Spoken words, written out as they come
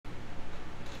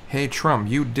Hey Trump,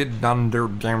 you did dunder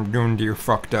damn doon you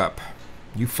fucked up.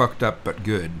 You fucked up but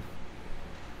good.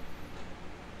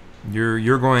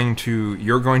 You're going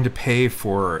to pay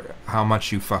for how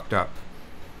much you fucked up.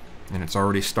 And it's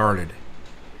already started.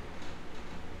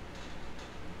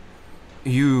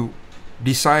 You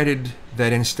decided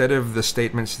that instead of the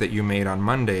statements that you made on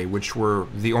Monday, which were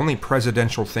the only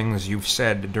presidential things you've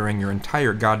said during your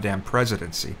entire goddamn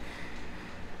presidency,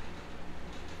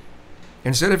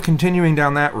 instead of continuing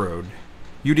down that road,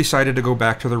 you decided to go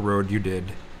back to the road you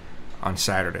did on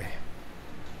Saturday.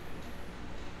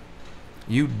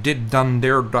 You did done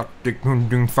there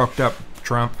fucked up,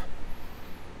 Trump.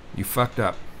 You fucked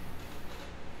up.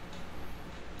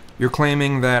 You're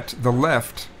claiming that the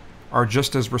left are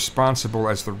just as responsible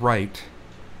as the right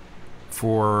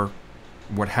for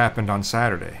what happened on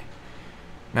Saturday.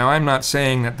 Now, I'm not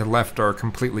saying that the left are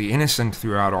completely innocent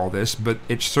throughout all this, but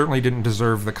it certainly didn't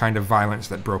deserve the kind of violence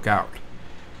that broke out.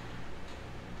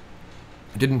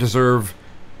 It didn't deserve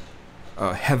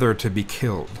Heather to be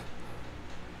killed.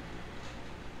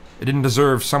 It didn't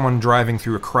deserve someone driving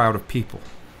through a crowd of people.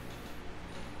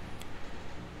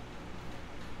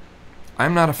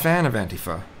 I'm not a fan of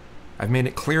Antifa. I've made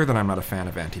it clear that I'm not a fan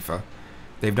of Antifa.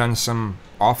 They've done some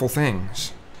awful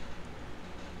things.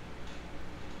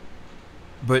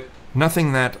 But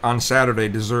nothing that on Saturday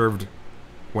deserved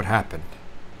what happened.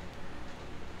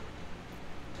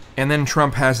 And then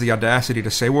Trump has the audacity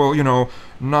to say, well, you know,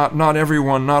 not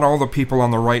everyone, not all the people on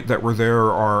the right that were there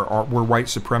were white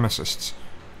supremacists.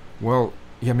 Well,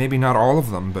 yeah, maybe not all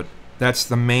of them, but that's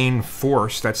the main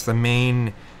force, that's the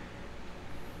main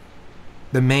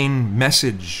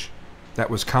message that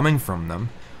was coming from them.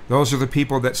 Those are the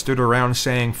people that stood around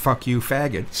saying, fuck you,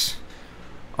 faggots.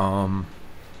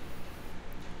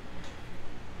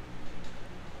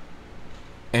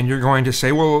 And you're going to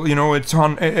say, well, you know, it's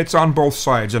on both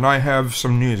sides, and I have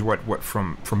some news. What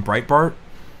from Breitbart?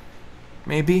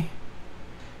 Maybe?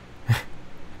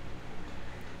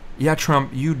 Yeah,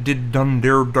 Trump, you did done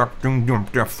there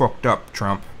fucked up,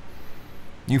 Trump.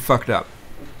 You fucked up.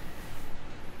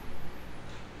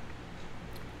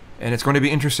 And it's going to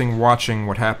be interesting watching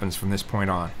what happens from this point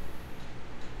on.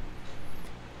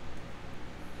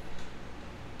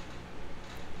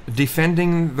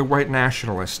 Defending the white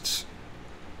nationalists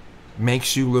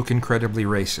makes you look incredibly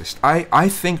racist. I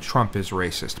think Trump is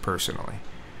racist, personally.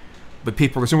 But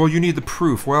people are saying, well, you need the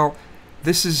proof. Well,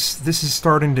 this is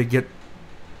starting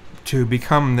to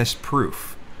become this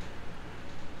proof.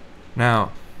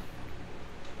 Now,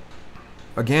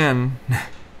 again,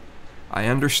 I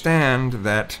understand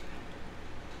that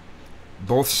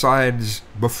both sides,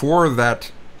 before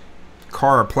that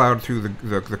car plowed through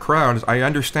the crowd, I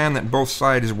understand that both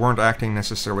sides weren't acting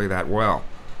necessarily that well.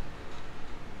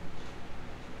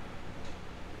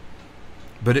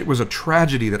 But it was a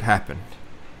tragedy that happened.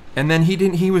 And then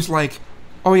he was like,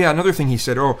 oh yeah, another thing he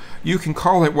said, oh, you can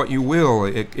call it what you will.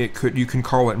 You can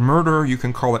call it murder, you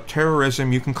can call it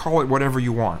terrorism, you can call it whatever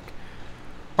you want.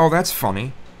 Oh, that's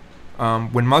funny.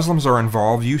 When Muslims are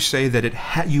involved, you say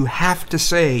that you have to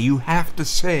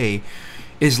say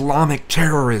Islamic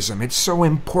terrorism. It's so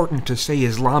important to say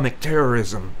Islamic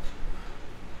terrorism.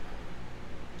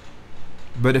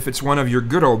 But if it's one of your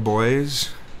good old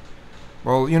boys,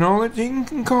 well, you know, you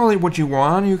can call it what you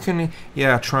want. You can,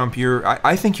 yeah, Trump,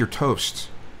 I think you're toast.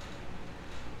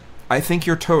 I think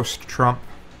you're toast, Trump.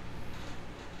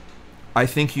 I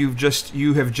think you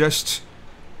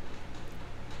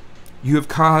have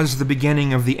caused the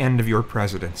beginning of the end of your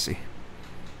presidency.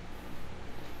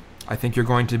 I think you're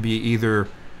going to be either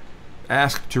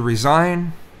asked to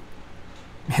resign,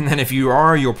 and then if you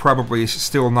are, you'll probably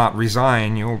still not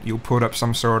resign. You'll put up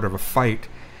some sort of a fight.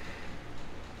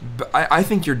 But I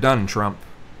think you're done, Trump.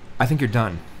 I think you're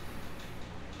done.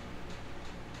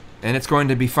 And it's going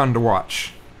to be fun to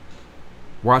watch.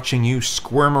 Watching you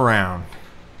squirm around.